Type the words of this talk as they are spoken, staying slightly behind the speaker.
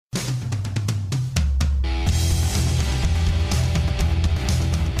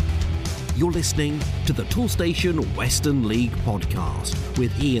You're listening to the Toolstation Western League podcast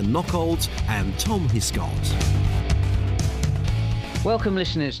with Ian Knockholds and Tom Hiscott. Welcome,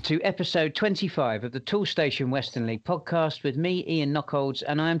 listeners, to episode 25 of the Toolstation Western League podcast with me, Ian Knockholds,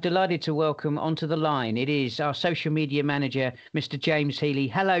 and I am delighted to welcome onto the line. It is our social media manager, Mr. James Healy.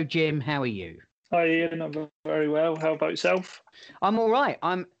 Hello, Jim. How are you? Hi, Ian. I'm very well. How about yourself? I'm all right.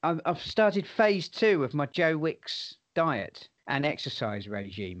 I've started phase 2 of my Joe Wicks diet and exercise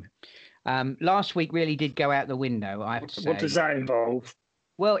regime. Last week really did go out the window, I have to say. What does that involve?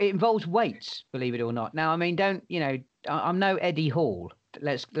 Well, it involves weights, believe it or not. Now, I mean, I'm no Eddie Hall.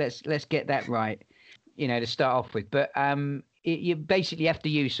 Let's get that right, to start off with. But you basically have to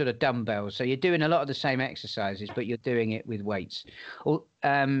use sort of dumbbells. So you're doing a lot of the same exercises, but you're doing it with weights.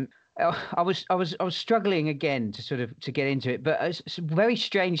 I was struggling again to get into it, but a very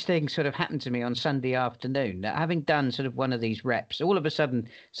strange thing sort of happened to me on Sunday afternoon. That having done sort of one of these reps, all of a sudden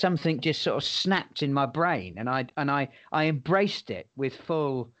something just sort of snapped in my brain, and I embraced it with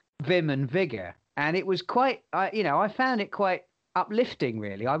full vim and vigor. And it was quite, I found it quite uplifting,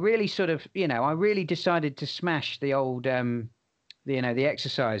 really. I really I really decided to smash the old, the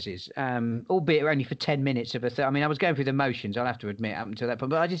exercises, albeit only for 10 minutes of I mean, I was going through the motions, I'll have to admit, up until that point,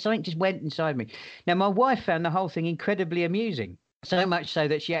 but something just went inside me. Now, my wife found the whole thing incredibly amusing, so much so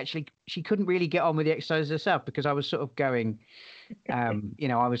that she couldn't really get on with the exercises herself because I was sort of going,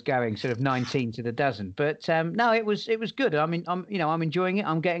 I was going sort of 19 to the dozen. But no, it was good. I mean, I'm enjoying it.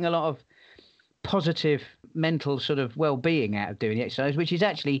 I'm getting a lot of positive mental sort of well-being out of doing the exercise, which is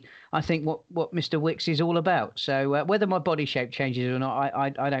actually, I think, what Mr. Wicks is all about. So whether my body shape changes or not,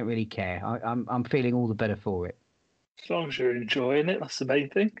 I don't really care. I'm feeling all the better for it. As long as you're enjoying it, that's the main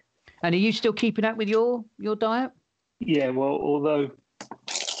thing. And are you still keeping up with your diet? Yeah, well, although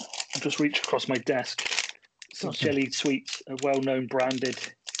I've just reached across my desk, some Jelly Sweets, a well-known branded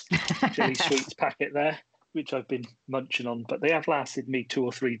Jelly Sweets packet there, which I've been munching on, but they have lasted me 2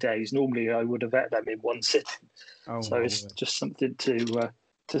 or 3 days. Normally, I would have ate them in one sitting. So it's just something to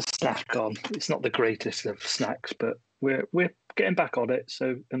snack on. It's not the greatest of snacks, but we're getting back on it.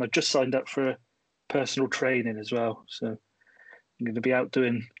 So, and I've just signed up for personal training as well. So I'm going to be out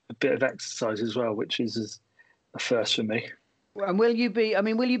doing a bit of exercise as well, which is a first for me. And will you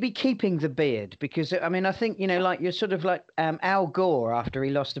be keeping the beard? Because, I mean, I think, like you're sort of like Al Gore after he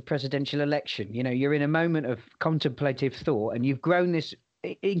lost the presidential election. You're in a moment of contemplative thought and you've grown this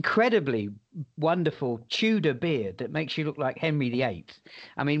incredibly wonderful Tudor beard that makes you look like Henry VIII.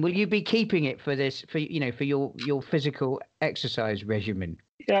 I mean, will you be keeping it for this, for your physical exercise regimen?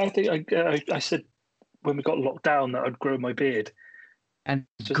 Yeah, I think I said when we got locked down that I'd grow my beard. And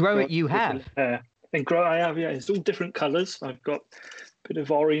grow it you have? And grow, I have, yeah. It's all different colours. I've got a bit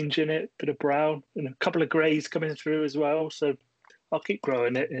of orange in it, a bit of brown, and a couple of greys coming through as well. So I'll keep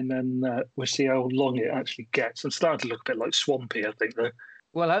growing it, and then we'll see how long it actually gets. I'm starting to look a bit like Swampy, I think, though.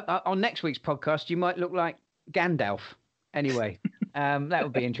 Well, on next week's podcast, you might look like Gandalf. Anyway, that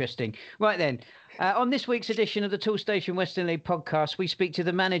would be interesting. Right then, on this week's edition of the Toolstation Western League podcast, we speak to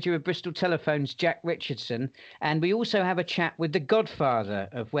the manager of Bristol Telephones, Jack Richardson, and we also have a chat with the godfather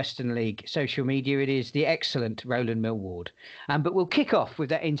of Western League social media. It is the excellent Roland Millward. But we'll kick off with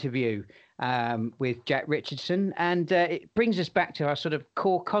that interview with Jack Richardson, and it brings us back to our sort of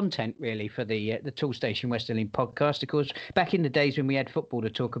core content, really, for the Toolstation Western League podcast. Of course, back in the days when we had football to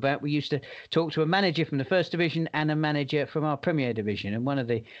talk about, we used to talk to a manager from the First Division and a manager from our Premier Division, and one of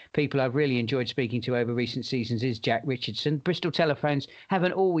the people I've really enjoyed speaking to over recent seasons is Jack Richardson. Bristol Telephones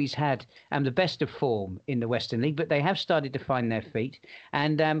haven't always had the best of form in the Western League, but they have started to find their feet,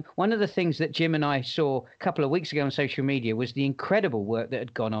 and one of the things that Jim and I saw a couple of weeks ago on social media was the incredible work that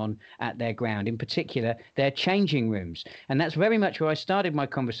had gone on at their ground, in particular their changing rooms. And that's very much where I started my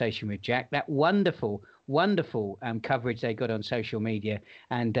conversation with Jack, that wonderful coverage they got on social media.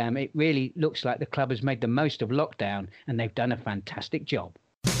 And it really looks like the club has made the most of lockdown, and they've done a fantastic job.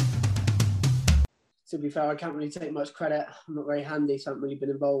 To be fair, I can't really take much credit. I'm not very handy, so I haven't really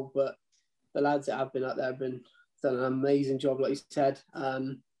been involved, but the lads that have been up there have done an amazing job, like you said.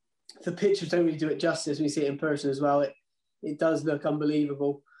 The pictures don't really do it justice when you see it in person as well. It does look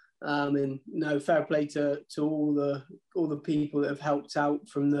unbelievable. And fair play to all the people that have helped out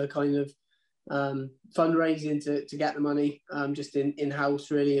from the kind of fundraising to get the money, just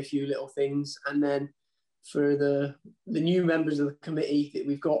in-house, really, a few little things. And then for the new members of the committee that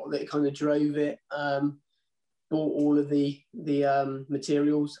we've got that kind of drove it, bought all of the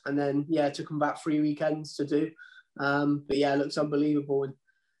materials, and then it took them about 3 weekends to do. But it looks unbelievable, and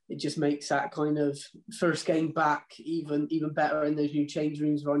it just makes that kind of first game back even better. And those new change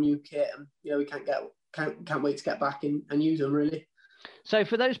rooms of our new kit, and we can't wait to get back and use them, really. So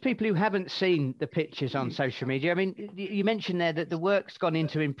for those people who haven't seen the pictures on social media, I mean, you mentioned there that the work's gone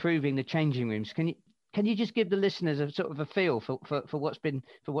into improving the changing rooms. Can you just give the listeners a sort of a feel for what's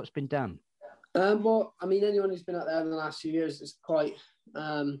been done? Well, I mean, anyone who's been out there in the last few years is quite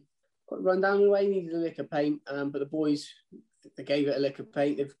run down in a way. Needed a lick of paint, but the boys, they gave it a lick of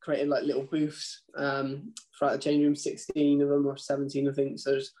paint. They've created like little booths throughout the changing room, 16 of them or 17, I think.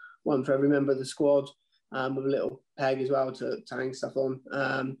 So there's one for every member of the squad, with a little peg as well to hang stuff on.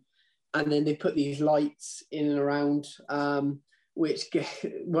 And then they put these lights in and around, which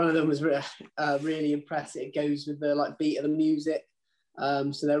one of them was really impressive. It goes with the like beat of the music.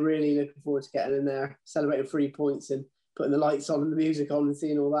 So they're really looking forward to getting in there, celebrating 3 points and putting the lights on and the music on and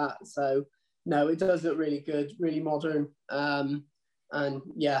seeing all that. So no, it does look really good, really modern. And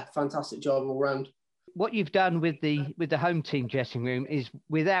yeah, fantastic job all round. What you've done with the home team dressing room is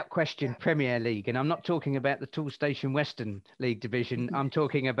without question Premier League, and I'm not talking about the Toolstation Western League division. I'm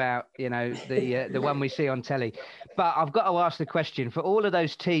talking about the one we see on telly. But I've got to ask the question for all of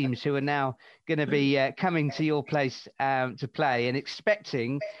those teams who are now going to be coming to your place to play and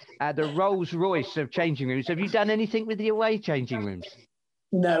expecting the Rolls Royce of changing rooms. Have you done anything with the away changing rooms?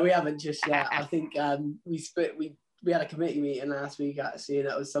 No, we haven't just yet. I think we had a committee meeting last week actually, and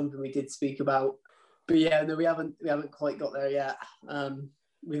that was something we did speak about. But yeah, no, we haven't quite got there yet.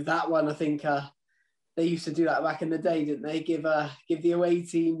 With that one, I think they used to do that back in the day, didn't they? Give the away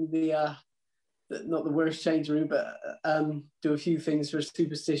team the not the worst changing room, but do a few things for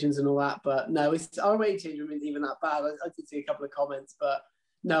superstitions and all that. But no, our away changing room isn't even that bad. I did see a couple of comments, but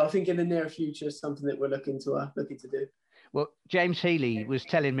no, I think in the near future, it's something that we're looking to do. Well, James Healy was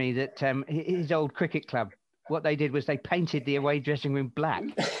telling me that his old cricket club, what they did was they painted the away dressing room black.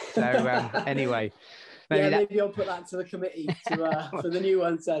 So anyway, maybe I'll put that to the committee for the new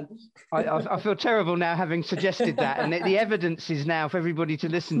ones then. I feel terrible now having suggested that, and the evidence is now for everybody to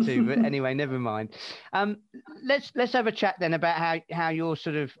listen to. But anyway, never mind. Let's have a chat then about how you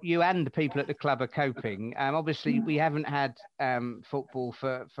and the people at the club are coping. Obviously, we haven't had football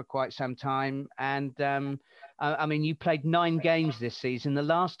for quite some time, and I mean, you played 9 games this season, the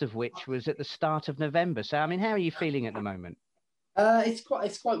last of which was at the start of November. So, I mean, how are you feeling at the moment? It's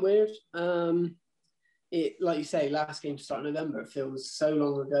quite weird. Like you say, last game to start November, it feels so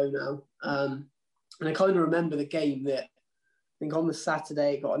long ago now. And I kind of remember the game that I think on the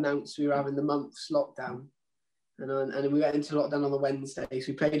Saturday it got announced we were having the month's lockdown. And we went into lockdown on the Wednesday.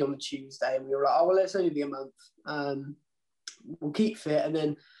 So we played on the Tuesday and we were like, oh, well, it's only be a month. We'll keep fit and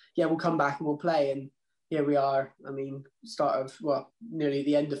then, we'll come back and we'll play. And here we are. I mean, nearly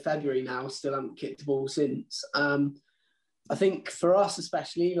the end of February now, still haven't kicked the ball since. I think for us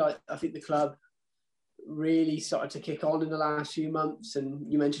especially, I think the club really started to kick on in the last few months.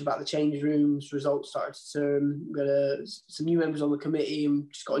 And you mentioned about the change rooms, results started to turn. We got some new members on the committee and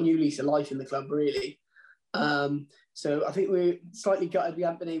just got a new lease of life in the club, really. So I think we're slightly gutted we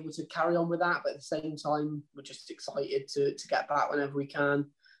haven't been able to carry on with that, but at the same time, we're just excited to get back whenever we can.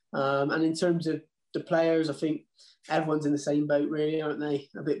 And in terms of the players, I think everyone's in the same boat, really, aren't they?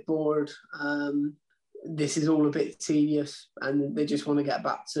 A bit bored. This is all a bit tedious, and they just want to get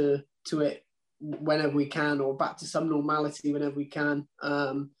back to it whenever we can, or back to some normality whenever we can.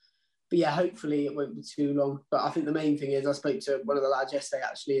 But yeah, hopefully it won't be too long. But I think the main thing is, I spoke to one of the lads yesterday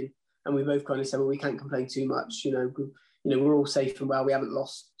actually, and we both kind of said, well, we can't complain too much. We're all safe and well. We haven't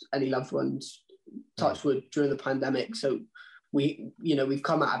lost any loved ones, touch wood, during the pandemic. So we've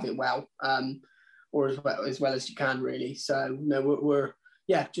come out of it well, or as well as you can, really. So no, we're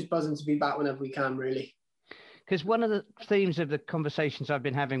just buzzing to be back whenever we can, really. Because one of the themes of the conversations I've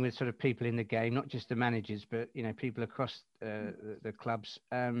been having with sort of people in the game, not just the managers, but people across the clubs,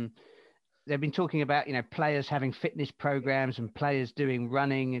 they've been talking about players having fitness programs and players doing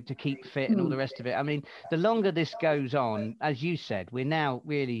running to keep fit and all the rest of it. I mean, the longer this goes on, as you said, we're now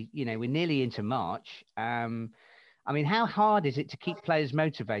really we're nearly into March. I mean, how hard is it to keep players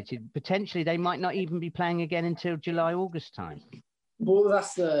motivated? Potentially, they might not even be playing again until July, August time. Well,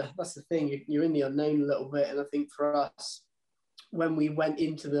 that's the thing. You're in the unknown a little bit, and I think for us, when we went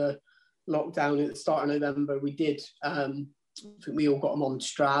into the lockdown at the start of November, we did. I think we all got them on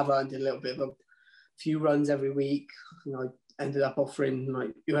Strava and did a little bit of a few runs every week. I ended up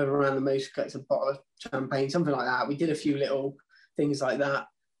offering whoever ran the most gets a bottle of champagne, something like that. We did a few little things like that.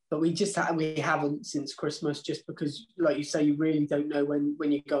 But we haven't since Christmas, just because, like you say, you really don't know when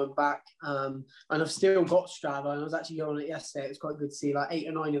you're going back. And I've still got Strava, and I was actually going on it yesterday. It was quite good to see 8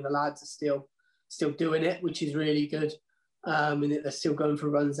 or 9 of the lads are still doing it, which is really good. And they're still going for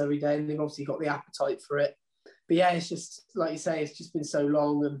runs every day, and they've obviously got the appetite for it. But yeah, it's just, like you say, it's just been so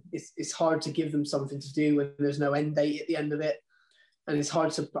long, and it's hard to give them something to do when there's no end date at the end of it. and it's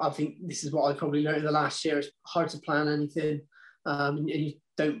hard to. I think this is what I probably learned in the last year. It's hard to plan anything, and you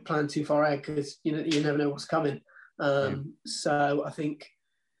don't plan too far ahead because you never know what's coming. So I think,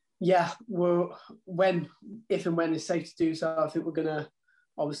 yeah, if and when it's safe to do so, I think we're gonna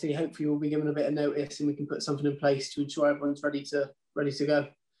obviously hopefully we'll be given a bit of notice and we can put something in place to ensure everyone's ready to go.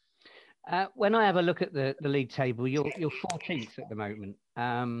 When I have a look at the league table, you're 14th at the moment,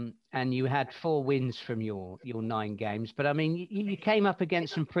 and you had 4 wins from your 9 games. But I mean, you came up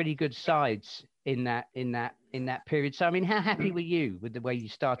against some pretty good sides in that period. So I mean, how happy were you with the way you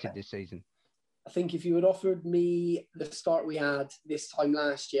started this season? I think if you had offered me the start we had this time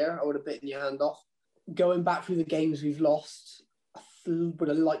last year, I would have bitten your hand off. Going back through the games we've lost, I would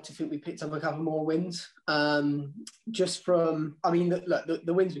have liked to think we picked up a couple more wins. Just from, I mean,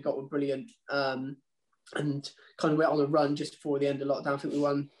 the wins we got were brilliant, and kind of went on a run just before the end of lockdown. I think we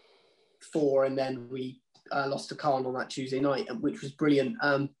won 4, and then we lost to Caen on that Tuesday night, which was brilliant.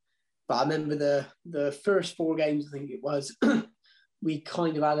 But I remember the first 4 games, I think it was, we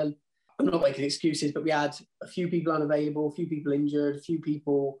kind of had I'm not making excuses, but we had a few people unavailable, a few people injured, a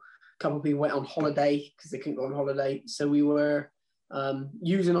couple of people went on holiday because they couldn't go on holiday. So we were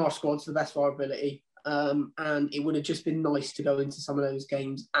using our squad to the best of our ability. And it would have just been nice to go into some of those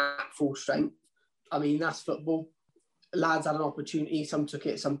games at full strength. I mean, that's football. Lads had an opportunity. Some took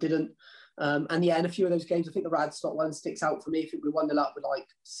it, some didn't. And yeah, in a few of those games, I think the Radstock one sticks out for me. I think we 1-0 up with like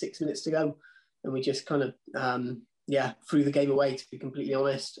 6 minutes to go. And we just kind of, threw the game away, to be completely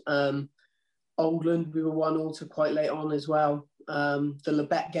honest. Oldland, we were 1-1 to quite late on as well. The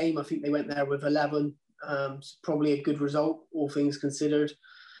Lebet game, I think they went there with 11. Probably a good result, all things considered.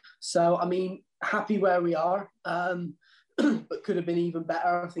 So, I mean, happy where we are, but could have been even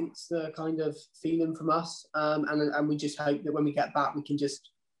better. I think it's the kind of feeling from us. And we just hope that when we get back, we can just,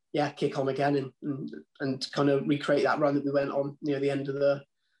 kick on again and kind of recreate that run that we went on near the end of the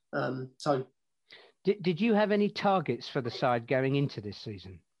time. Did you have any targets for the side going into this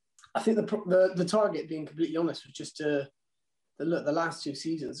season? I think the target, being completely honest, was just the last 2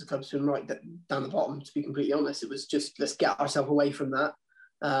 seasons, the club's been right down the bottom, to be completely honest. It was just, let's get ourselves away from that.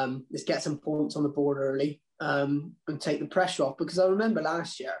 Let's get some points on the board early and take the pressure off. Because I remember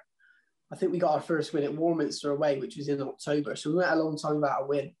last year, I think we got our first win at Warminster away, which was in October. So we went a long time without a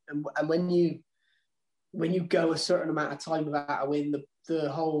win. And when you go a certain amount of time without a win,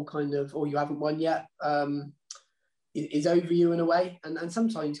 the whole kind of, you haven't won yet, is over you in a way. And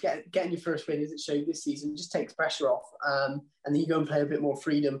sometimes getting your first win, as it showed this season, just takes pressure off. And then you go and play a bit more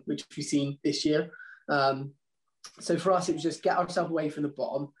freedom, which we've seen this year. So for us, it was just get ourselves away from the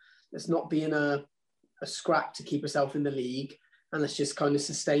bottom. Let's not be in a scrap to keep ourselves in the league. And let's just kind of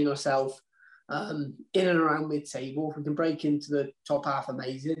sustain ourselves in and around mid-table. If we can break into the top half,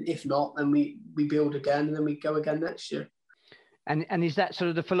 amazing. If not, then we build again and then we go again next year. And is that sort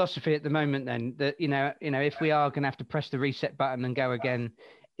of the philosophy at the moment then, that if we are going to have to press the reset button and go again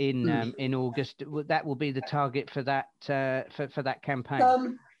in August, that will be the target for that for that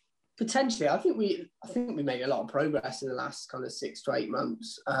campaign? Potentially, I think we made a lot of progress in the last kind of 6 to 8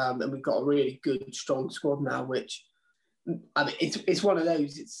 months, and we've got a really good, strong squad now. Which, I mean, it's one of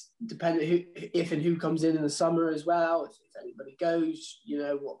those. It's dependent if and who comes in the summer as well. If anybody goes,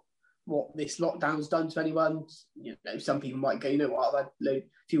 what this lockdown's done to anyone. Some people might go, I've had a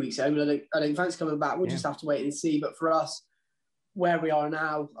few weeks home and I don't fancy coming back. We'll just have to wait and see. But for us, where we are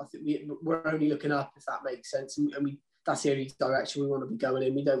now, I think we're only looking up, if that makes sense. And that's the only direction we want to be going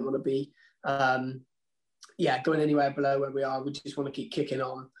in. We don't want to be, going anywhere below where we are. We just want to keep kicking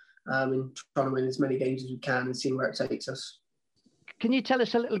on and trying to win as many games as we can and see where it takes us. Can you tell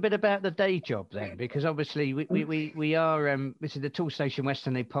us a little bit about the day job then? Because obviously we are this is the Toolstation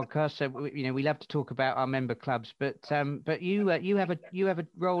Western League podcast, so we love to talk about our member clubs. But you have a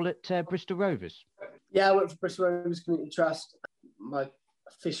role at Bristol Rovers. Yeah, I work for Bristol Rovers Community Trust. My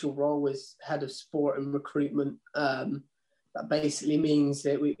official role was head of sport and recruitment. That basically means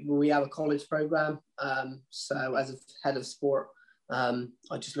that we have a college program. So as a head of sport, I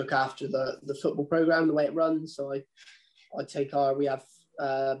just look after the football program, the way it runs. So we have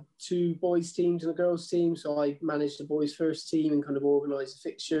 2 boys teams and a girls team. So I manage the boys first team and kind of organise the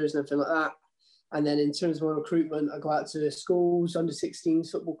fixtures and everything like that. And then in terms of my recruitment, I go out to schools, under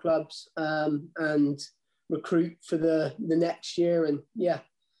 16s football clubs, and recruit for the next year. And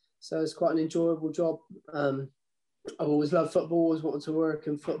so it's quite an enjoyable job. I've always loved football, always wanted to work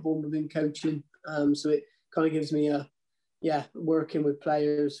in football within coaching. So it kind of gives me working with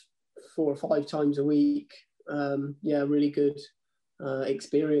players 4 or 5 times a week. Really good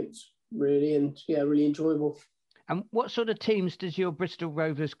experience, really, and really enjoyable. And what sort of teams does your Bristol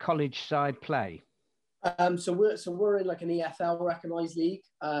Rovers college side play? So we're in like an EFL recognised league.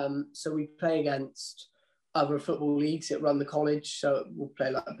 So we play against other football leagues that run the college. So we'll play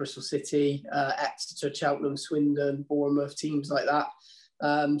like Bristol City, Exeter, Cheltenham, Swindon, Bournemouth, teams like that.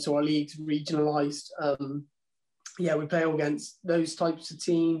 So our league's regionalised. We play against those types of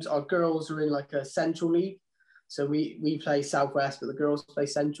teams. Our girls are in like a central league. So we play Southwest, but the girls play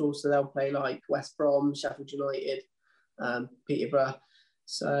Central. So they'll play like West Brom, Sheffield United, Peterborough.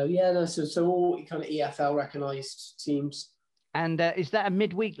 So so all kind of EFL recognised teams. And is that a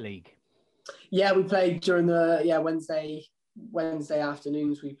midweek league? Yeah, we play during the Wednesday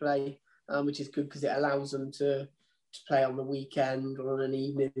afternoons. We play, which is good because it allows them to play on the weekend or on an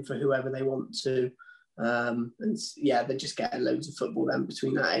evening for whoever they want to. They're just getting loads of football then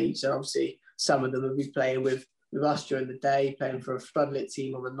between that age. So obviously some of them will be playing with us during the day, playing for a floodlit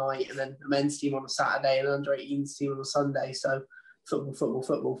team on the night, and then a men's team on a Saturday and an under-18s team on a Sunday. So football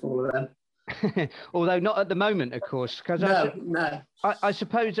for all of them. Although not at the moment, of course. Because no. I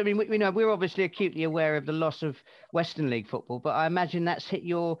suppose, I mean, we're obviously acutely aware of the loss of Western League football, but I imagine that's hit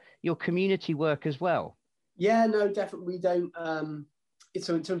your community work as well. Yeah, no, definitely we don't.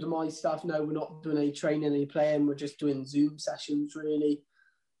 So in terms of my stuff, no, we're not doing any training, any playing. We're just doing Zoom sessions, really.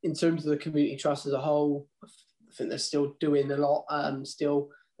 In terms of the community trust as a whole, I think they're still doing a lot. Still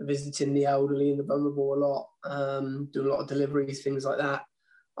visiting the elderly and the vulnerable a lot. Doing a lot of deliveries, things like that.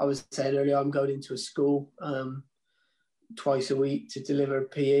 I was saying earlier, I'm going into a school twice a week to deliver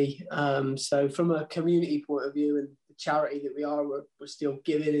PE. So from a community point of view and the charity that we are, we're still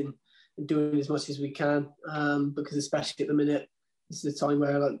giving and doing as much as we can because especially at the minute, this is a time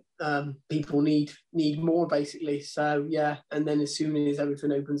where people need more basically. So yeah, and then as soon as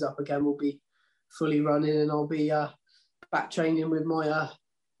everything opens up again, we'll be fully running and I'll be back training with my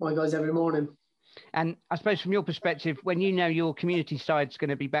guys every morning. And I suppose from your perspective, when you know your community side's going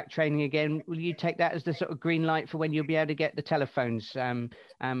to be back training again, will you take that as the sort of green light for when you'll be able to get the telephones up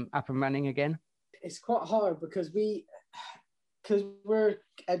and running again? It's quite hard because we're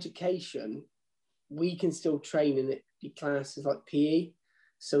education, we can still train in it classes like PE,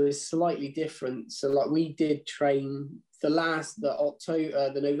 so it's slightly different. So like we did train the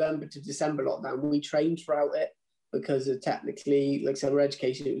November to December lockdown, we trained throughout it because of technically, like I said, we're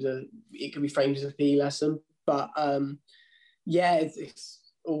education, it could be framed as a PE lesson, but it's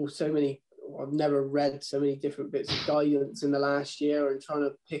all so many. I've never read so many different bits of guidance in the last year and trying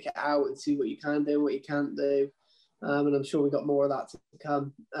to pick it out and see what you can do, what you can't do, and I'm sure we got more of that to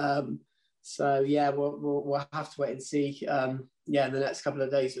come. So yeah, we'll have to wait and see. In the next couple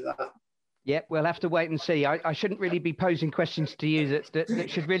of days with that. Yep, we'll have to wait and see. I shouldn't really be posing questions to you that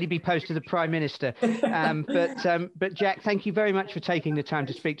should really be posed to the Prime Minister. But Jack, thank you very much for taking the time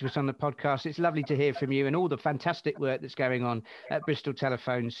to speak to us on the podcast. It's lovely to hear from you and all the fantastic work that's going on at Bristol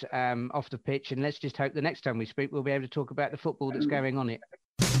Telephones off the pitch. And let's just hope the next time we speak, we'll be able to talk about the football that's going on it.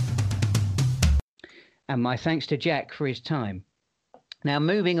 And my thanks to Jack for his time. Now,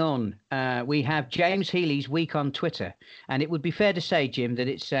 moving on, we have James Healy's week on Twitter, and it would be fair to say, Jim, that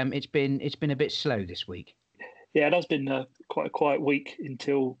it's been a bit slow this week. Yeah, it has been quite a quiet week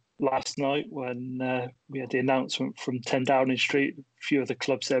until last night when we had the announcement from 10 Downing Street. A few of the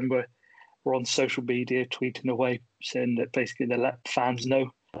clubs then were on social media tweeting away, saying that basically they let fans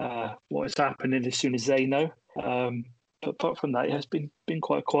know what is happening as soon as they know. But apart from that, yeah, it's been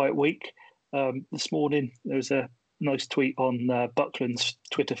quite a quiet week. This morning there was a nice tweet on Buckland's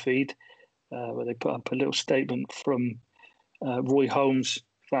Twitter feed where they put up a little statement from Roy Holmes'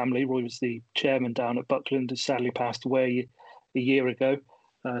 family. Roy was the chairman down at Buckland, who sadly passed away a year ago.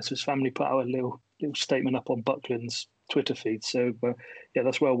 So his family put out a little statement up on Buckland's Twitter feed. So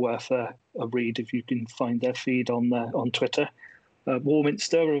that's well worth a read if you can find their feed on Twitter.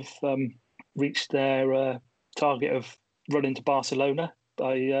 Warminster have reached their target of running to Barcelona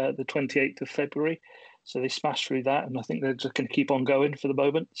by the 28th of February. So they smashed through that, and I think they're just going to keep on going for the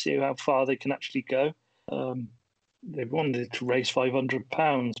moment, see how far they can actually go. They wanted to raise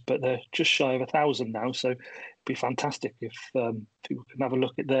 £500, but they're just shy of 1,000 now. So it'd be fantastic if people can have a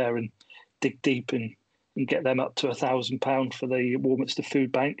look at there and dig deep and get them up to £1,000 for the Warminster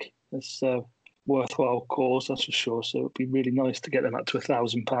Food Bank. It's a worthwhile cause, that's for sure. So it'd be really nice to get them up to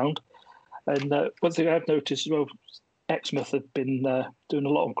 £1,000. And one thing I've noticed as well, Exmouth have been doing a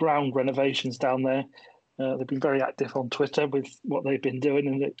lot of ground renovations down there. They've been very active on Twitter with what they've been doing,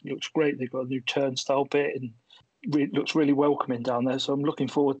 and it looks great. They've got a new turnstile bit, and it looks really welcoming down there. So I'm looking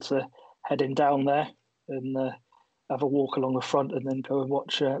forward to heading down there and have a walk along the front, and then go and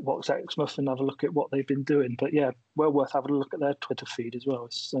watch Exmouth and have a look at what they've been doing. But yeah, well worth having a look at their Twitter feed as well.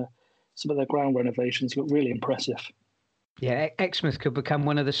 It's, some of their ground renovations look really impressive. Yeah, Exmouth could become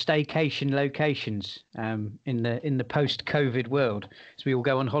one of the staycation locations in the post-COVID world, as we all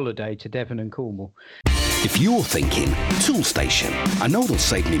go on holiday to Devon and Cornwall. If you're thinking, Toolstation, I know they'll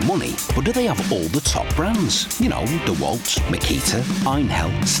save me money, but do they have all the top brands? You know, DeWalt, Makita,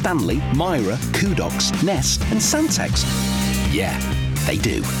 Einhell, Stanley, Myra, Kudox, Nest and Santex. Yeah, they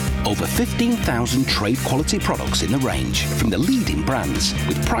do. Over 15,000 trade quality products in the range from the leading brands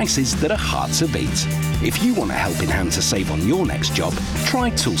with prices that are hard to beat. If you want a helping hand to save on your next job,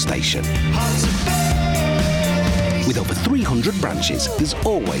 try Toolstation. With over 300 branches, there's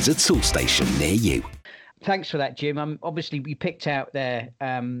always a Toolstation near you. Thanks for that, Jim. Obviously, we picked out there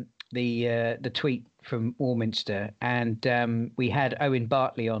the tweet from Warminster, and we had Owen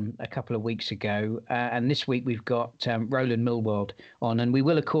Bartley on a couple of weeks ago, and this week we've got Roland Millward on, and we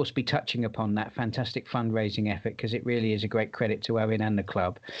will of course be touching upon that fantastic fundraising effort, because it really is a great credit to Owen and the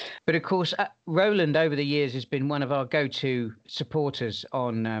club. But of course, Roland over the years has been one of our go-to supporters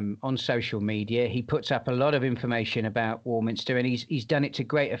on social media. He puts up a lot of information about Warminster, and he's done it to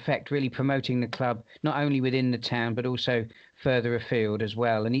great effect, really promoting the club not only within the town but also further afield as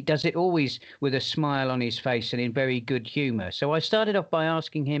well. And he does it always with a smile on his face and in very good humour. So I started off by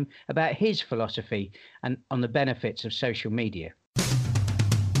asking him about his philosophy and on the benefits of social media.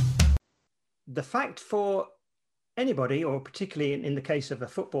 The fact for anybody, or particularly in the case of a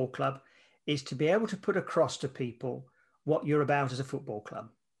football club, is to be able to put across to people what you're about as a football club.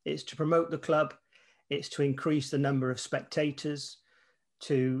 It's to promote the club. It's to increase the number of spectators,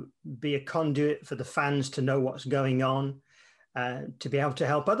 to be a conduit for the fans to know what's going on. To be able to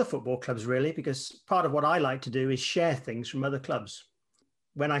help other football clubs, really, because part of what I like to do is share things from other clubs.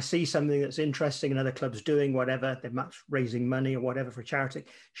 When I see something that's interesting and other clubs doing whatever, they're much raising money or whatever for charity,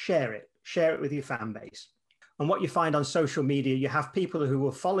 share it with your fan base. And what you find on social media, you have people who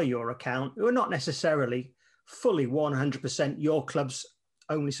will follow your account who are not necessarily fully 100% your club's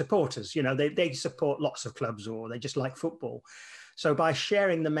only supporters. You know, they support lots of clubs, or they just like football. So by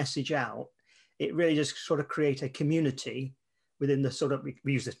sharing the message out, it really just sort of create a community within the sort of,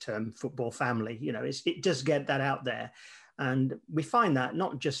 we use the term football family, you know, it does get that out there. And we find that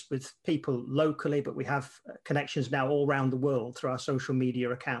not just with people locally, but we have connections now all around the world through our social media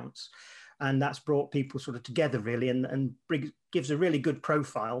accounts. And that's brought people sort of together really, and gives a really good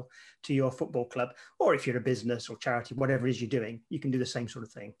profile to your football club. Or if you're a business or charity, whatever it is you're doing, you can do the same sort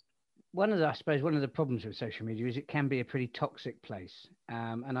of thing. I suppose one of the problems with social media is it can be a pretty toxic place.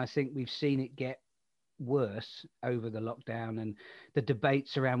 And I think we've seen it get worse over the lockdown, and the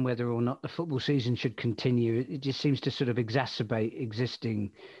debates around whether or not the football season should continue. It just seems to sort of exacerbate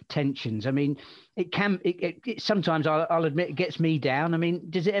existing tensions. I mean, it sometimes I'll admit it gets me down. I mean,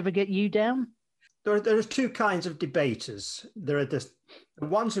 does it ever get you down? There are two kinds of debaters. There are the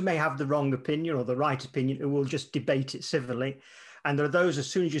ones who may have the wrong opinion or the right opinion, who will just debate it civilly. And there are those, as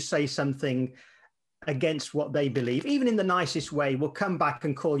soon as you say something against what they believe, even in the nicest way, will come back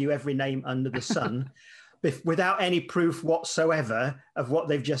and call you every name under the sun without any proof whatsoever of what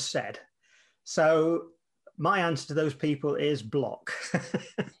they've just said. So my answer to those people is block.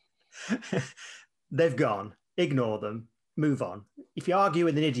 They've gone. Ignore them. Move on. If you argue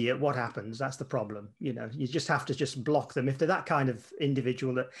with an idiot, what happens? That's the problem. You know, you just have to just block them. If they're that kind of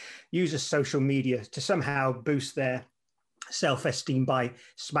individual that uses social media to somehow boost their self-esteem by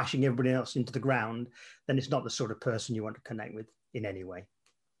smashing everybody else into the ground, then it's not the sort of person you want to connect with in any way.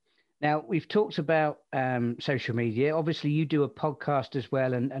 Now, we've talked about social media. Obviously, you do a podcast as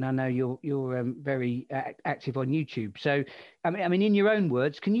well, and I know you're very active on YouTube. So, I mean, in your own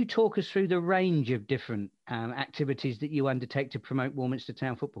words, can you talk us through the range of different activities that you undertake to promote Warminster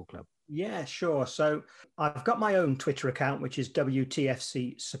Town Football Club? Yeah, sure. So I've got my own Twitter account, which is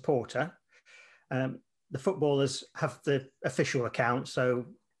WTFC Supporter. The footballers have the official account. So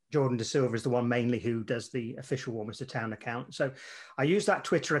Jordan De Silva is the one mainly who does the official Warminster Town account. So I use that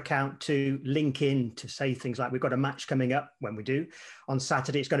Twitter account to link in to say things like, we've got a match coming up, when we do. On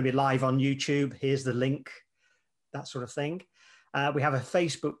Saturday, it's going to be live on YouTube. Here's the link, that sort of thing. We have a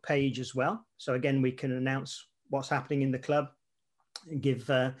Facebook page as well. So again, we can announce what's happening in the club, and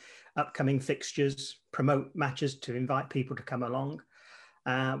give upcoming fixtures, promote matches to invite people to come along.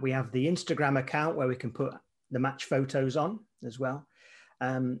 We have the Instagram account where we can put the match photos on as well.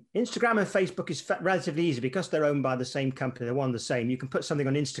 Instagram and Facebook is relatively easy because they're owned by the same company. They're one and the same. You can put something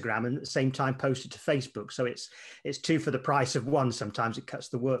on Instagram and at the same time post it to Facebook. So it's two for the price of one. Sometimes it cuts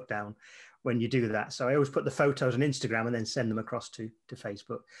the work down when you do that. So I always put the photos on Instagram and then send them across to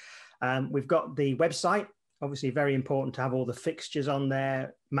Facebook. We've got the website. Obviously very important to have all the fixtures on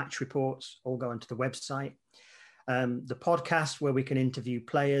there, match reports all go onto the website. The podcast where we can interview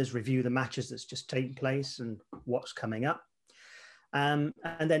players, review the matches that's just taken place and what's coming up. And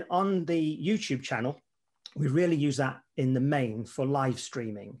then on the YouTube channel, we really use that in the main for live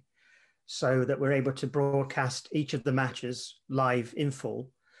streaming, so that we're able to broadcast each of the matches live in full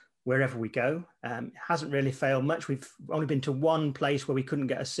wherever we go. It hasn't really failed much. We've only been to one place where we couldn't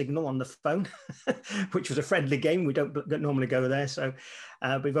get a signal on the phone, which was a friendly game. We don't normally go there. So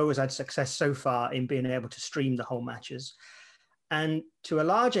we've always had success so far in being able to stream the whole matches. And to a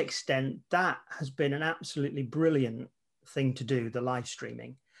large extent, that has been an absolutely brilliant thing to do, the live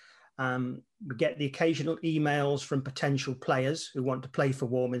streaming. We get the occasional emails from potential players who want to play for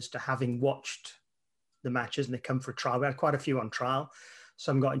Warminster, having watched the matches, and they come for a trial. We had quite a few on trial.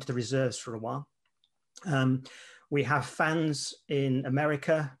 Some got into the reserves for a while. We have fans in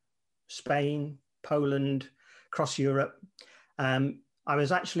America, Spain, Poland, across Europe. I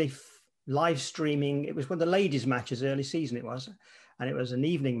was actually live streaming. It was one of the ladies' matches, early season it was, and it was an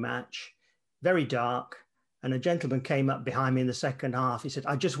evening match, very dark. And a gentleman came up behind me in the second half. He said,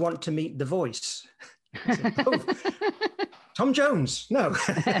 "I just want to meet the voice." I said, "Oh, Tom Jones, no."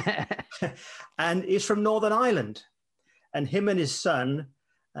 And he's from Northern Ireland. And him and his son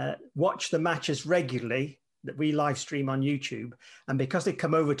watch the matches regularly that we live stream on YouTube. And because they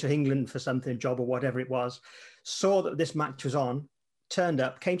come over to England for something, job or whatever it was, saw that this match was on, turned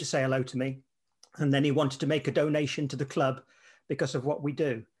up, came to say hello to me. And then he wanted to make a donation to the club because of what we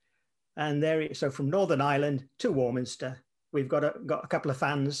do. And so from Northern Ireland to Warminster, we've got a couple of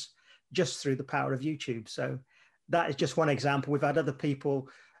fans just through the power of YouTube. So that is just one example. We've had other people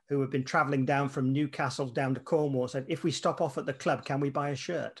who have been traveling down from Newcastle down to Cornwall said, "If we stop off at the club, can we buy a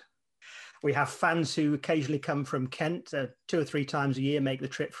shirt?" We have fans who occasionally come from Kent, 2 or 3 times a year, make the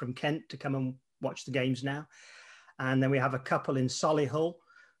trip from Kent to come and watch the games now. And then we have a couple in Solihull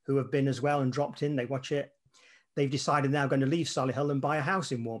who have been as well and dropped in. They watch it. They've decided now going to leave Solihull and buy a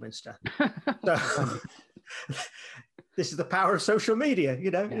house in Warminster. So this is the power of social media,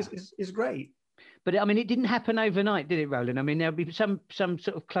 is great. But I mean, it didn't happen overnight, did it, Roland? I mean, there'll be some sort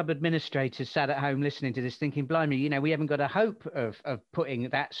of club administrators sat at home listening to this thinking, blimey, we haven't got a hope of putting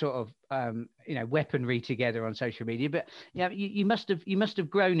that sort of, weaponry together on social media. But yeah, you must have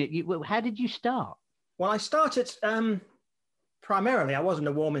grown it. How did you start? Well, I started, primarily, I wasn't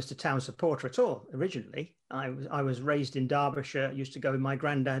a Warminster Town supporter at all originally. I was raised in Derbyshire, used to go with my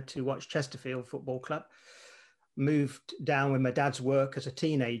granddad to watch Chesterfield Football Club, moved down with my dad's work as a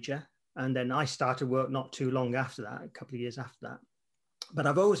teenager, and then I started work not too long after that, a couple of years after that. But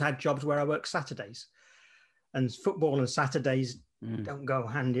I've always had jobs where I work Saturdays, and football and Saturdays don't go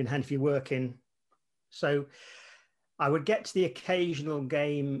hand in hand if you're working. So I would get to the occasional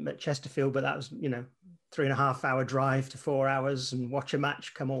game at Chesterfield, but that was, 3.5 hour drive to 4 hours, and watch a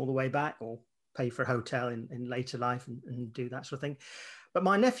match, come all the way back, or pay for a hotel in later life and do that sort of thing. But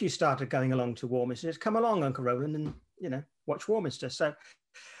my nephew started going along to Warminster. He said, "Come along, Uncle Roland, and, watch Warminster." So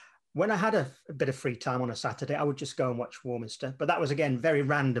when I had a bit of free time on a Saturday, I would just go and watch Warminster. But that was, again, very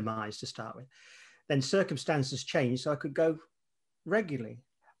randomized to start with. Then circumstances changed, so I could go regularly.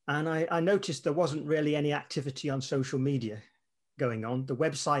 And I noticed there wasn't really any activity on social media going on. The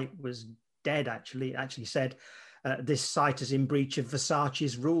website was dead, actually. It actually said, "This site is in breach of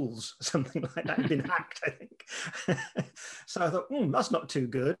Versace's rules," something like that. Had been hacked, I think. So I thought, that's not too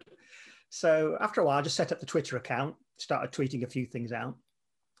good. So after a while, I just set up the Twitter account, started tweeting a few things out,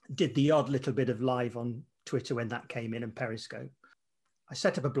 did the odd little bit of live on Twitter when that came in, and Periscope. I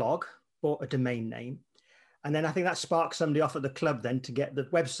set up a blog, bought a domain name, and then I think that sparked somebody off at the club then to get the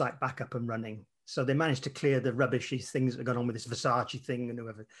website back up and running. So they managed to clear the rubbishy things that had gone on with this Versace thing, and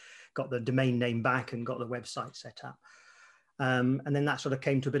whoever got the domain name back and got the website set up. And then that sort of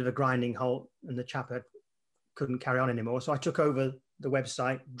came to a bit of a grinding halt, and the chap couldn't carry on anymore. So I took over the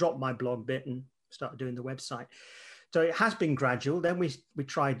website, dropped my blog bit, and started doing the website. So it has been gradual. Then we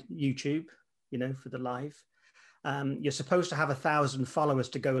tried YouTube, for the live. You're supposed to have 1,000 followers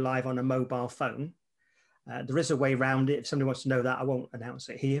to go live on a mobile phone. There is a way around it. If somebody wants to know that, I won't announce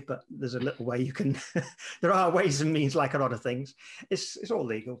it here, but there's a little way you can. There are ways and means, like a lot of things. It's all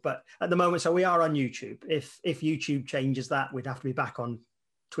legal, but at the moment, so we are on YouTube. If YouTube changes that, we'd have to be back on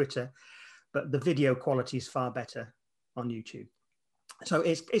Twitter, but the video quality is far better on YouTube. So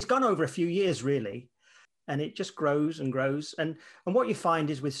it's gone over a few years, really, and it just grows and grows. And what you find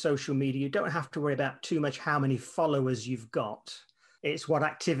is with social media, you don't have to worry about too much how many followers you've got. It's what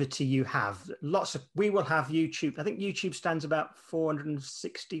activity you have. We will have YouTube. I think YouTube stands about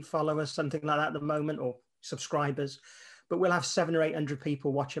 460 followers, something like that at the moment, or subscribers, but we'll have 700 or 800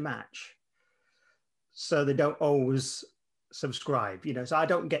 people watch a match. So they don't always subscribe, so I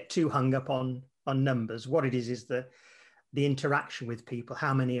don't get too hung up on on numbers. What it is the interaction with people,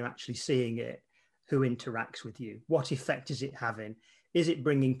 how many are actually seeing it, who interacts with you, what effect is it having? Is it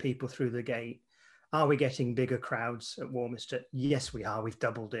bringing people through the gate? Are we getting bigger crowds at Warminster? Yes, we are. We've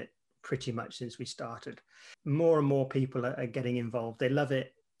doubled it pretty much since we started. More and more people are getting involved. They love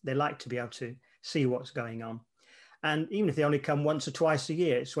it. They like to be able to see what's going on. And even if they only come once or twice a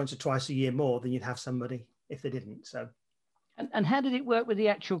year, it's once or twice a year more than you'd have somebody if they didn't. So. And how did it work with the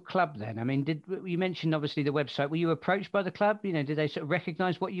actual club then? I mean, you mentioned obviously the website. Were you approached by the club? You know, did they sort of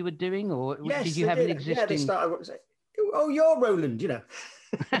recognise what you were doing, or yes, did you have an existing? Yeah, they started. Oh, you're Roland, you know.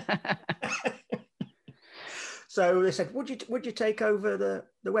 So they said, would you take over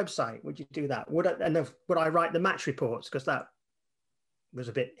the website? Would you do that? Would I write the match reports? Because that was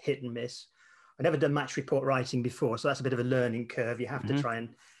a bit hit and miss. I never done match report writing before, so that's a bit of a learning curve. You have to try and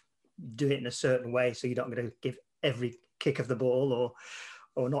do it in a certain way so you're not going to give every kick of the ball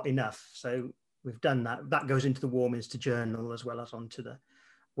or not enough. So we've done that. That goes into the Warminster Journal as well as onto the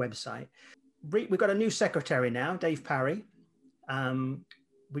website. We've got a new secretary now, Dave Parry.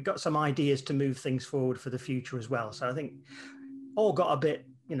 We got some ideas to move things forward for the future as well. So I think all got a bit,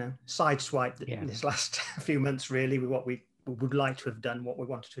 sideswiped in this last few months, really, with what we would like to have done, what we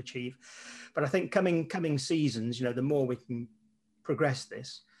wanted to achieve. But I think coming seasons, the more we can progress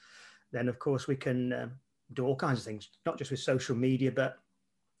this, then of course we can do all kinds of things, not just with social media, but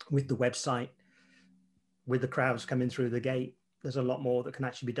with the website, with the crowds coming through the gate. There's a lot more that can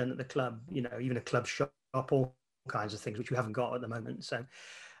actually be done at the club, even a club shop, all kinds of things, which we haven't got at the moment. So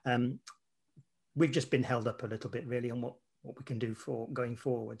we've just been held up a little bit really on what we can do for going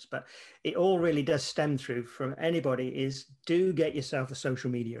forwards. But it all really does stem through from anybody is do get yourself a social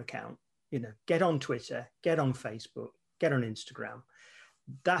media account, get on Twitter, get on Facebook, get on Instagram.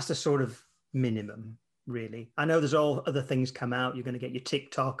 That's the sort of minimum, really. I know there's all other things come out. You're going to get your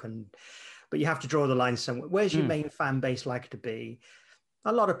TikTok but you have to draw the line somewhere. Where's your main fan base like to be?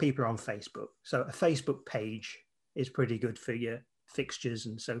 A lot of people are on Facebook. So a Facebook page is pretty good for your fixtures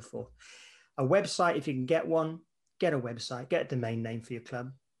and so forth. A website, if you can get one, get a website, get a domain name for your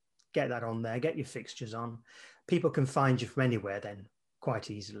club, get that on there, get your fixtures on. People can find you from anywhere then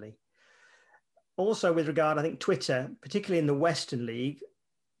quite easily. Also with regard, I think Twitter, particularly in the Western League,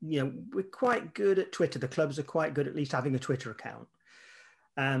 we're quite good at Twitter. The clubs are quite good at least having a Twitter account.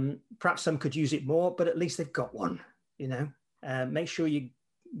 Perhaps some could use it more, but at least they've got one, make sure you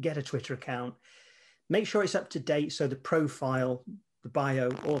get a Twitter account, make sure it's up to date. So the profile, the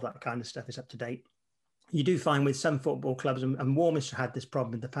bio, all that kind of stuff is up to date. You do find with some football clubs, and Warminster had this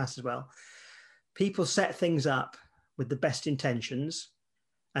problem in the past as well, people set things up with the best intentions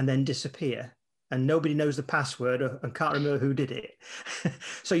and then disappear. And nobody knows the password and can't remember who did it.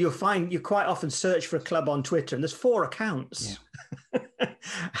 So you'll find you quite often search for a club on Twitter and there's 4 accounts. Yeah.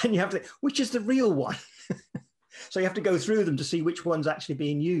 And you have to, which is the real one? So you have to go through them to see which one's actually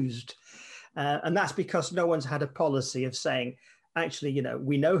being used. And that's because no one's had a policy of saying, actually,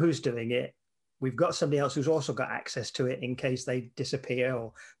 we know who's doing it. We've got somebody else who's also got access to it in case they disappear,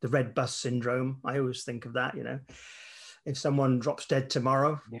 or the red bus syndrome. I always think of that, if someone drops dead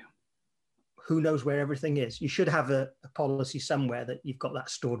tomorrow. Yeah. Who knows where everything is? You should have a policy somewhere that you've got that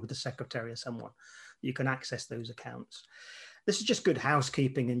stored with the secretary or someone. You can access those accounts. This is just good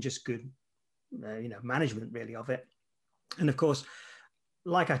housekeeping and just good, management really of it. And of course,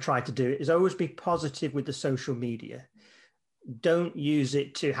 like I try to do, is always be positive with the social media. Don't use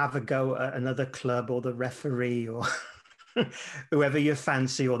it to have a go at another club or the referee or whoever you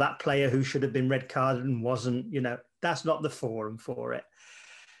fancy, or that player who should have been red carded and wasn't. That's not the forum for it.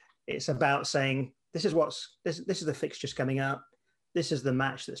 It's about saying, this is the fixtures coming out. This is the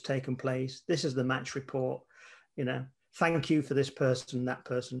match that's taken place. This is the match report. Thank you for this person, that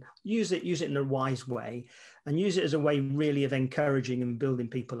person. Use it in a wise way, and use it as a way really of encouraging and building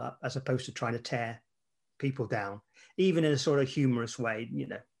people up, as opposed to trying to tear people down, even in a sort of humorous way.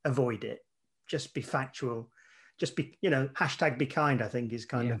 Avoid it. Just be factual. Just be, hashtag be kind, I think is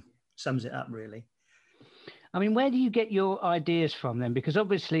kind of sums it up really. I mean, where do you get your ideas from then? Because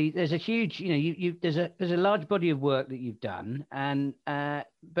obviously there's a huge, there's a large body of work that you've done, and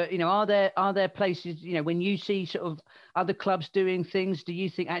but are there places, when you see sort of other clubs doing things, do you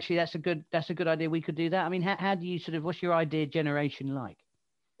think actually that's a good idea, we could do that? I mean, how do you what's your idea generation like?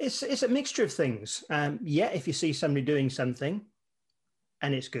 It's a mixture of things. If you see somebody doing something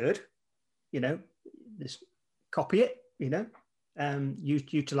and it's good, just copy it,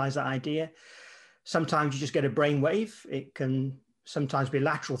 utilize that idea. Sometimes you just get a brainwave. It can sometimes be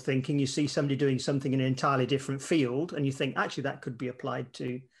lateral thinking. You see somebody doing something in an entirely different field and you think, actually, that could be applied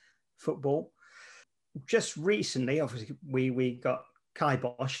to football. Just recently, obviously, we got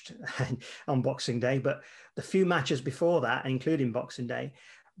kiboshed on Boxing Day, but the few matches before that, including Boxing Day,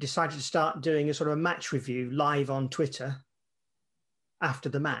 decided to start doing a sort of a match review live on Twitter after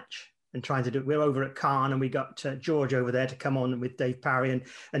the match and trying to do it. We're over at Cannes and we got George over there to come on with Dave Parry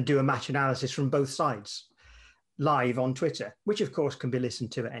and do a match analysis from both sides live on Twitter, which of course can be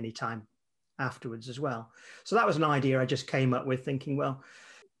listened to at any time afterwards as well. So that was an idea I just came up with, thinking, well,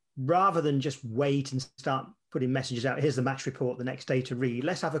 rather than just wait and start putting messages out, here's the match report the next day to read,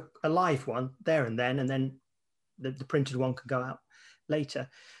 let's have a live one there and then the printed one could go out later.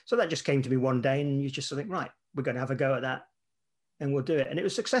 So that just came to me one day, and you just think, right, we're going to have a go at that and we'll do it. And it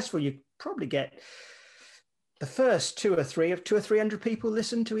was successful. You probably get the first 200-300 people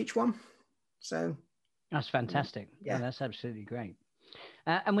listen to each one. So that's fantastic. Yeah, that's absolutely great.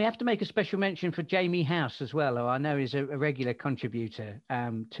 And we have to make a special mention for Jamie House as well, who I know is a regular contributor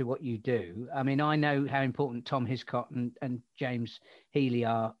to what you do. I mean, I know how important Tom Hiscott and James Healy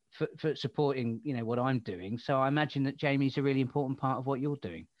are for supporting, what I'm doing. So I imagine that Jamie's a really important part of what you're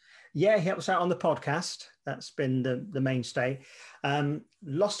doing. Yeah, he helps out on the podcast. That's been the mainstay.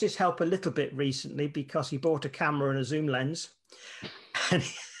 Lost his help a little bit recently because he bought a camera and a zoom lens. And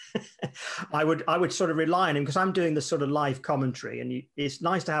I would sort of rely on him because I'm doing the sort of live commentary, and it's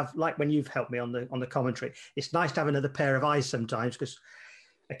nice to have, like when you've helped me on the commentary, it's nice to have another pair of eyes sometimes, because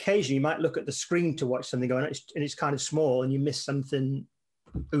occasionally you might look at the screen to watch something going on and it's kind of small and you miss something,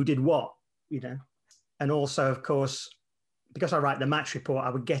 who did what, And also, of course, because I write the match report, I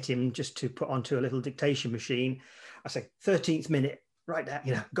would get him just to put onto a little dictation machine. I say 13th minute, write that,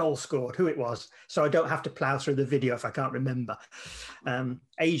 goal scored, who it was. So I don't have to plow through the video if I can't remember.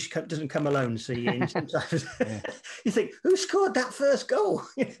 Age doesn't come alone, see. And sometimes you think, who scored that first goal?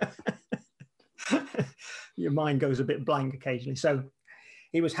 Your mind goes a bit blank occasionally. So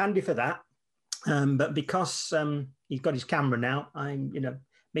he was handy for that. But because he's got his camera now,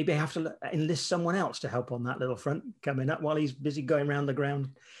 maybe I have to enlist someone else to help on that little front coming up while he's busy going around the ground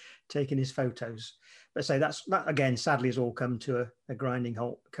taking his photos. But that again, sadly, has all come to a grinding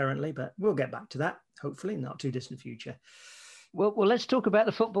halt currently, but we'll get back to that, hopefully, in not too distant future. Well, let's talk about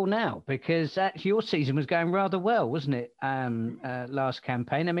the football now, because actually your season was going rather well, wasn't it, last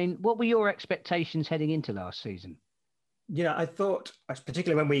campaign? I mean, what were your expectations heading into last season? I thought,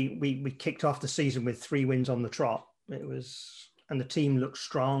 particularly when we kicked off the season with 3 wins on the trot, and the team looked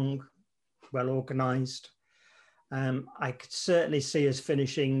strong, well organised. I could certainly see us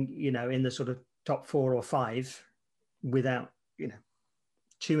finishing, in the sort of top 4 or 5 without,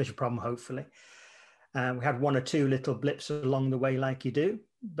 too much of a problem, hopefully. We had 1 or 2 little blips along the way like you do,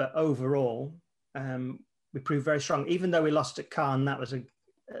 but overall, we proved very strong. Even though we lost at Cannes, that was a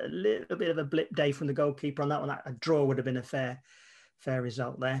little bit of a blip day from the goalkeeper on that one. A draw would have been a fair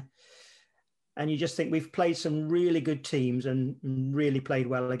result there. And you just think we've played some really good teams and really played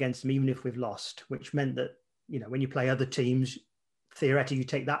well against them, even if we've lost, which meant that, when you play other teams, theoretically, you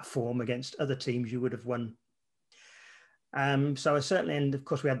take that form against other teams, you would have won. So I certainly, and of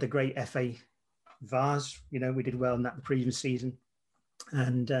course, we had the great FA Vase, we did well in that the previous season.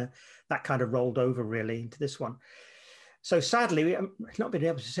 And that kind of rolled over really into this one. So sadly, we've not been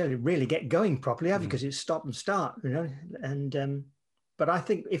able to really get going properly, have we? Because it's stop and start, and but I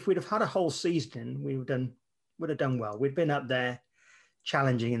think if we'd have had a whole season, we would have done well. We'd been up there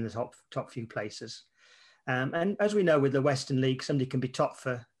challenging in the top few places. And as we know with the Western League, somebody can be top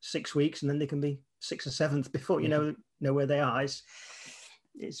for 6 weeks and then they can be 6th or 7th before you know where they are.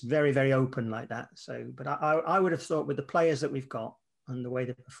 It's very, very open like that. So, but I would have thought with the players that we've got and the way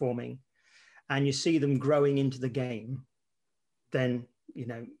they're performing, and you see them growing into the game, then,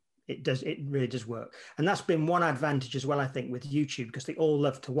 it really does work. And that's been one advantage as well, I think, with YouTube, because they all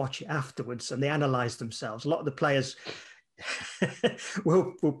love to watch it afterwards and they analyze themselves. A lot of the players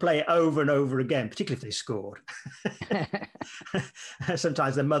will play it over and over again, particularly if they scored.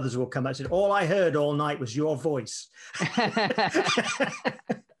 Sometimes their mothers will come out and say, all I heard all night was your voice.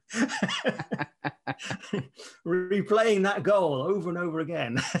 Replaying that goal over and over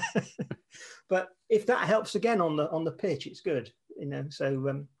again. But if that helps again on the pitch, it's good,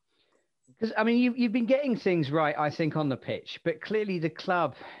 so because I mean you've been getting things right, I think, on the pitch, but clearly the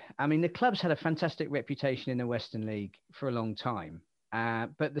club's had a fantastic reputation in the Western League for a long time,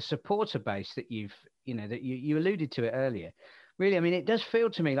 but the supporter base that you alluded to it earlier, really, I mean, it does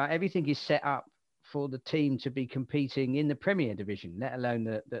feel to me like everything is set up for the team to be competing in the Premier Division, let alone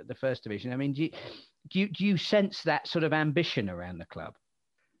the First Division. I mean, do you sense that sort of ambition around the club?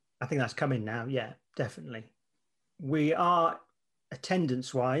 I think that's coming now. Yeah, definitely. We are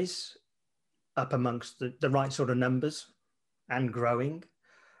attendance-wise up amongst the right sort of numbers and growing.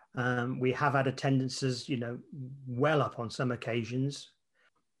 We have had attendances, well up on some occasions.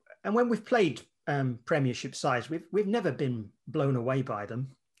 And when we've played Premiership sides, we've never been blown away by them.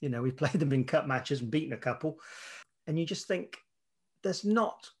 We've played them in cup matches and beaten a couple. And you just think there's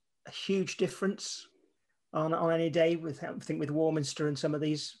not a huge difference on any day with Warminster and some of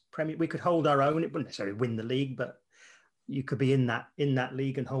these Premier. We could hold our own. It wouldn't necessarily win the league, but you could be in that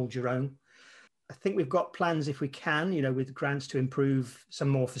league and hold your own. I think we've got plans, if we can, with grants, to improve some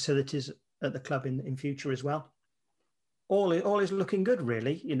more facilities at the club in future as well. All is looking good,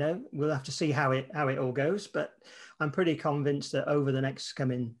 really. We'll have to see how it all goes, but I'm pretty convinced that over the next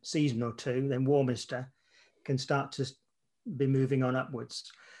coming season or two, then Warminster can start to be moving on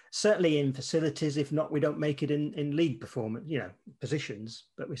upwards. Certainly in facilities. If not, we don't make it in league performance, positions,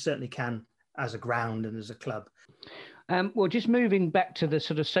 but we certainly can as a ground and as a club. Well, just moving back to the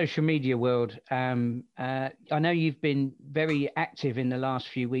sort of social media world, I know you've been very active in the last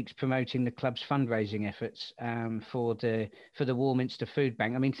few weeks promoting the club's fundraising efforts for the Warminster Food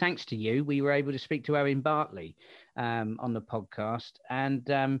Bank. I mean, thanks to you, we were able to speak to Owen Bartley on the podcast, and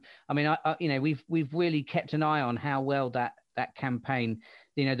I mean, we've really kept an eye on how well that campaign,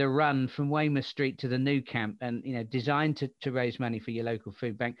 the run from Weymouth Street to the new camp, and designed to raise money for your local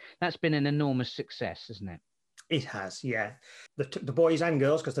food bank. That's been an enormous success, hasn't it? It has, yeah. The boys and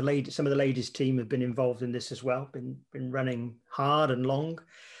girls, because some of the ladies' team have been involved in this as well. Been running hard and long.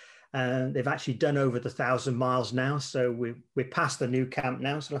 They've actually done over 1,000 miles now, so we're past the new camp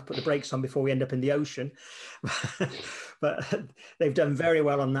now. So I'll put the brakes on before we end up in the ocean. But they've done very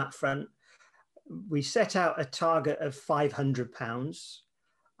well on that front. We set out a target of £500.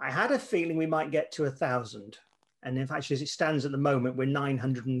 I had a feeling we might get to 1,000, and in fact, as it stands at the moment, we're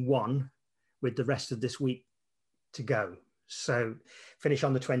 901 with the rest of this week to go. So finish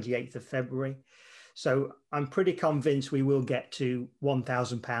on the 28th of February. So I'm pretty convinced we will get to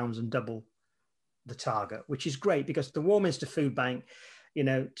 £1,000 and double the target, which is great, because the Warminster Food Bank,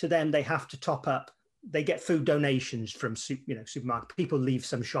 to them, they have to top up. They get food donations from supermarket. People leave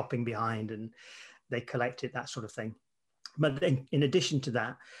some shopping behind and they collect it, that sort of thing. But in addition to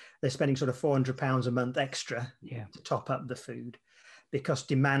that, they're spending sort of £400 a month extra to top up the food, because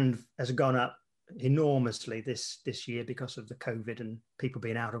demand has gone up enormously this year because of the COVID and people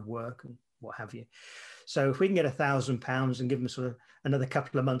being out of work and what have you. So if we can get £1,000 and give them sort of another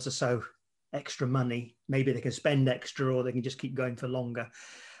couple of months or so extra money, maybe they can spend extra, or they can just keep going for longer.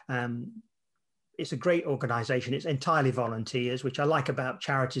 It's a great organisation. It's entirely volunteers, which I like about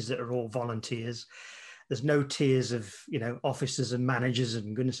charities that are all volunteers. There's no tiers of, officers and managers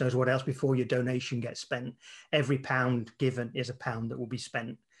and goodness knows what else before your donation gets spent. Every pound given is a pound that will be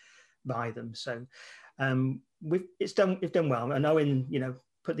spent by them. So we've done well. And Owen,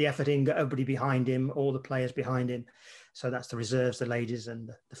 put the effort in, got everybody behind him, all the players behind him. So that's the reserves, the ladies and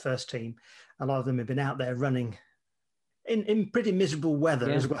the first team. A lot of them have been out there running in pretty miserable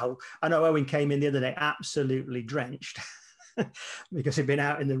weather as well. I know Owen came in the other day absolutely drenched because he'd been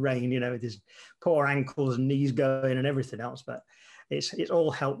out in the rain, with his poor ankles and knees going and everything else. But it's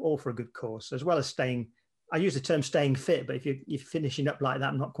all for a good cause, as well as staying. I use the term staying fit, but if you're finishing up like that,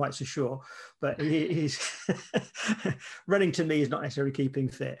 I'm not quite so sure. But he's running, to me, is not necessarily keeping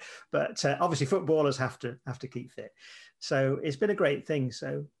fit. But obviously footballers have to keep fit. So it's been a great thing.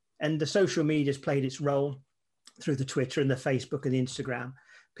 So, and the social media's played its role through the Twitter and the Facebook and the Instagram.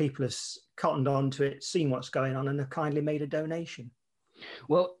 People have cottoned on to it, seen what's going on, and have kindly made a donation.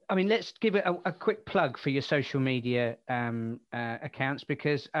 Well, I mean, let's give it a quick plug for your social media accounts,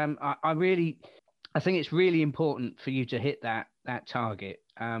 because I think it's really important for you to hit that target.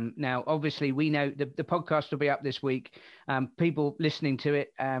 Now, obviously, we know the podcast will be up this week. People listening to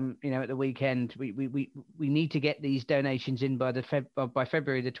it, at the weekend, we need to get these donations in by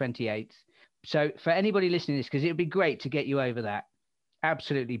February the 28th. So for anybody listening to this, because it would be great to get you over that.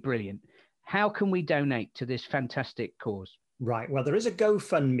 Absolutely brilliant. How can we donate to this fantastic cause? Right. Well, there is a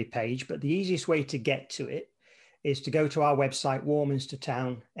GoFundMe page, but the easiest way to get to it is to go to our website,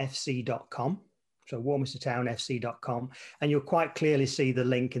 warminstertownfc.com. So warminstertownfc.com, and you'll quite clearly see the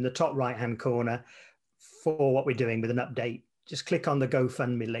link in the top right-hand corner for what we're doing with an update. Just click on the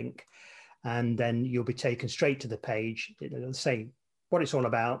GoFundMe link, and then you'll be taken straight to the page. It'll say what it's all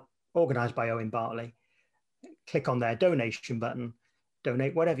about, organised by Owen Bartley. Click on their donation button,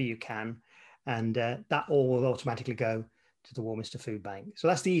 donate whatever you can, and that all will automatically go to the Warminster Food Bank. So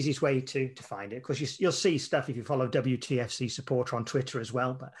that's the easiest way to find it. Of course, you'll see stuff if you follow WTFC Supporter on Twitter as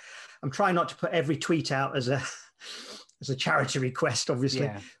well, but I'm trying not to put every tweet out as a charity request, obviously.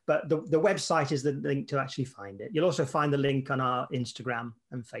 Yeah. But the website is the link to actually find it. You'll also find the link on our Instagram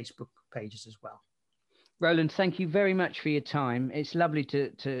and Facebook pages as well. Roland, thank you very much for your time. It's lovely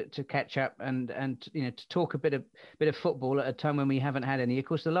to catch up and to talk a bit of football at a time when we haven't had any. Of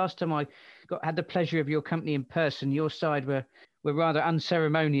course, the last time I had the pleasure of your company in person, your side were rather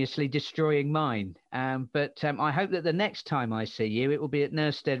unceremoniously destroying mine. But I hope that the next time I see you, it will be at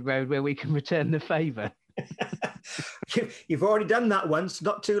Nurstead Road where we can return the favour. You've already done that once,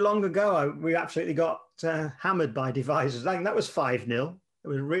 not too long ago. We absolutely got hammered by devisers. I think that was 5-0. It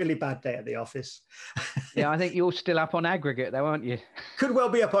was a really bad day at the office. Yeah, I think you're still up on aggregate though, aren't you? Could well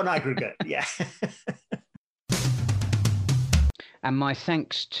be up on aggregate, yeah. And my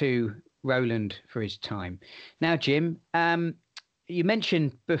thanks to Roland for his time. Now, Jim, you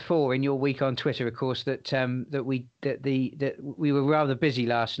mentioned before in your week on Twitter, of course, that we were rather busy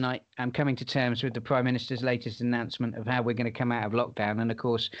last night. Coming to terms with the Prime Minister's latest announcement of how we're going to come out of lockdown, and of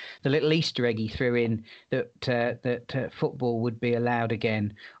course, the little Easter egg he threw in that football would be allowed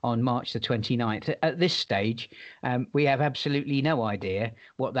again on March the 29th. At this stage, we have absolutely no idea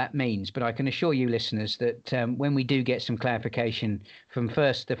what that means, but I can assure you, listeners, that when we do get some clarification from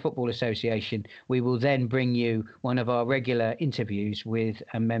first the Football Association, we will then bring you one of our regular interviews with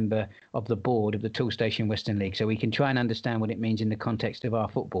a member of the board of the Toolstation Western League, so we can try and understand what it means in the context of our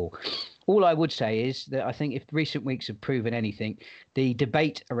football. All I would say is that I think if recent weeks have proven anything, the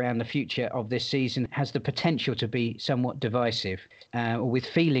debate around the future of this season has the potential to be somewhat divisive, with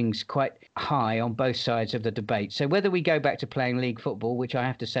feelings quite high on both sides of the debate. So whether we go back to playing league football, which I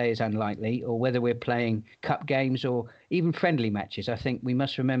have to say is unlikely, or whether we're playing cup games or even friendly matches, I think we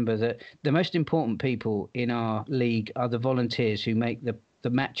must remember that the most important people in our league are the volunteers who make the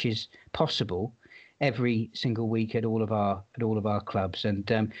matches possible every single week at all of our clubs,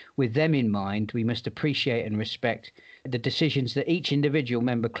 and with them in mind, we must appreciate and respect the decisions that each individual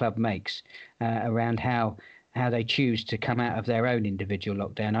member club makes around how they choose to come out of their own individual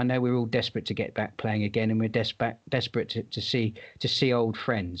lockdown. I know we're all desperate to get back playing again, and we're desperate to see old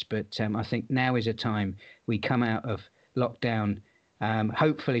friends. But I think now is a time we come out of lockdown.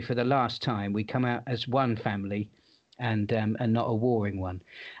 Hopefully, for the last time, we come out as one family. And not a warring one.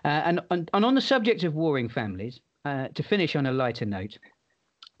 And on the subject of warring families, to finish on a lighter note,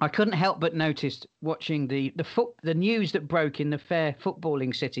 I couldn't help but notice watching the news that broke in the fair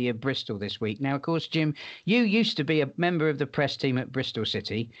footballing city of Bristol this week. Now, of course, Jim, you used to be a member of the press team at Bristol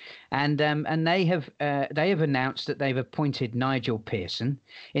City, and they have announced that they've appointed Nigel Pearson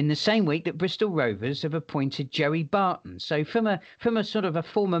in the same week that Bristol Rovers have appointed Joey Barton. So from a sort of a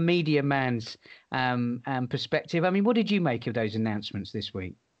former media man's perspective, I mean, what did you make of those announcements this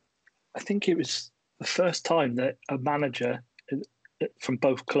week? I think it was the first time that a manager from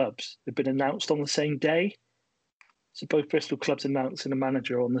both clubs had been announced on the same day. So both Bristol clubs announcing a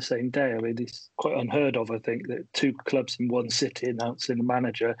manager on the same day. I mean, it's quite unheard of, I think, that two clubs in one city announcing a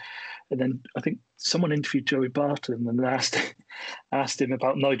manager. And then I think someone interviewed Joey Barton and asked him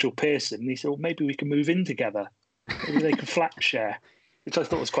about Nigel Pearson. And he said, well, maybe we can move in together. Maybe they can flat share, which I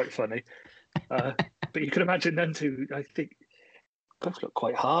thought was quite funny. But you can imagine them two, I think, both look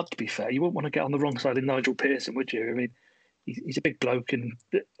quite hard, to be fair. You wouldn't want to get on the wrong side of Nigel Pearson, would you? I mean, he's a big bloke, and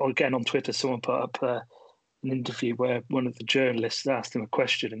again on Twitter someone put up an interview where one of the journalists asked him a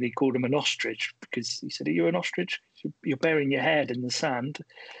question and he called him an ostrich because he said, are you an ostrich? You're burying your head in the sand.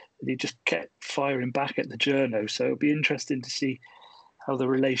 And he just kept firing back at the journo. So it'll be interesting to see how the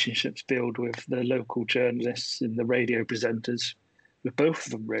relationships build with the local journalists and the radio presenters, with both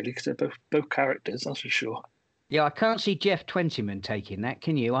of them really, because they're both characters, that's for sure. Yeah, I can't see Jeff Twentyman taking that,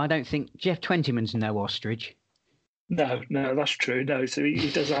 can you? I don't think Jeff Twentyman's no ostrich. No, that's true. No, so he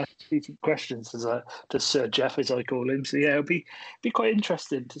does ask decent questions to Sir Jeff, as I call him. So yeah, it'll be quite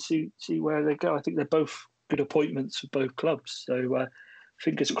interesting to see where they go. I think they're both good appointments for both clubs. So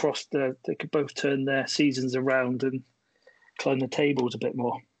fingers crossed they could both turn their seasons around and climb the tables a bit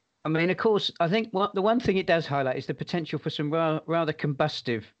more. I mean, of course, I think the one thing it does highlight is the potential for some rather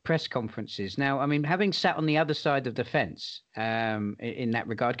combustive press conferences. Now, I mean, having sat on the other side of the fence in that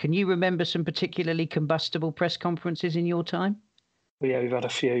regard, can you remember some particularly combustible press conferences in your time? Well, yeah, we've had a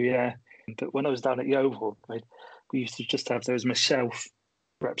few, yeah. But when I was down at Yeovil, we used to just have, there was myself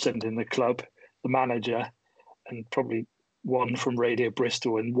representing the club, the manager, and probably one from Radio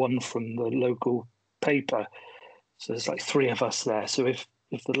Bristol and one from the local paper. So there's like three of us there. So if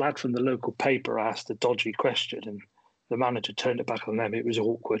the lad from the local paper asked a dodgy question and the manager turned it back on them, it was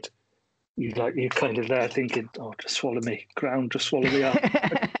awkward. You're kind of there thinking, oh, just swallow me, ground, just swallow me up.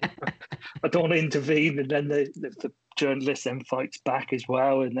 I don't want to intervene. And then the journalist then fights back as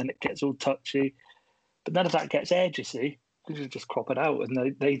well, and then it gets all touchy. But none of that gets aired, you see, because you just crop it out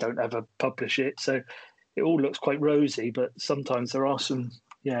and they don't ever publish it. So it all looks quite rosy, but sometimes there are some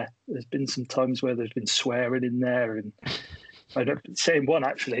yeah, there's been some times where there's been swearing in there, and I don't same one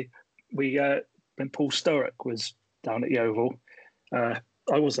actually. We when Paul Sturrock was down at the Oval,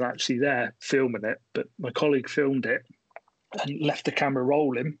 I wasn't actually there filming it, but my colleague filmed it and left the camera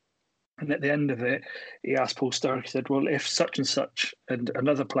rolling. And at the end of it, he asked Paul Sturrock, he said, well, if such and such and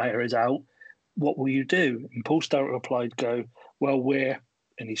another player is out, what will you do? And Paul Sturrock replied, well,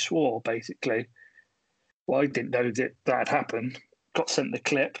 and he swore basically. Well, I didn't know that had happened. Got sent the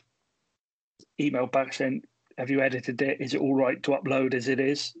clip, emailed back saying, have you edited it? Is it all right to upload as it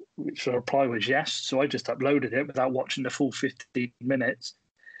is? Which the reply was yes. So I just uploaded it without watching the full 15 minutes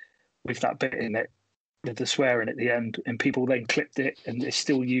with that bit in it, with the swearing at the end. And people then clipped it, and it's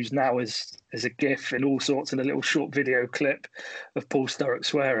still used now as a GIF and all sorts, in a little short video clip of Paul Sturrock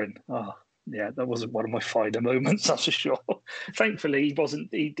swearing. Oh, yeah, that wasn't one of my finer moments, that's for sure. Thankfully,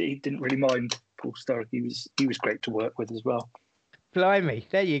 he didn't really mind Paul Sturrock. He was great to work with as well. Blimey,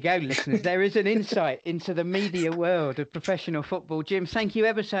 there you go, listeners. There is an insight into the media world of professional football. Jim, thank you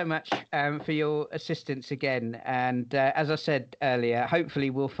ever so much for your assistance again. And as I said earlier, hopefully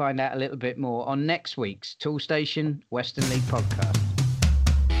we'll find out a little bit more on next week's Toolstation Western League podcast.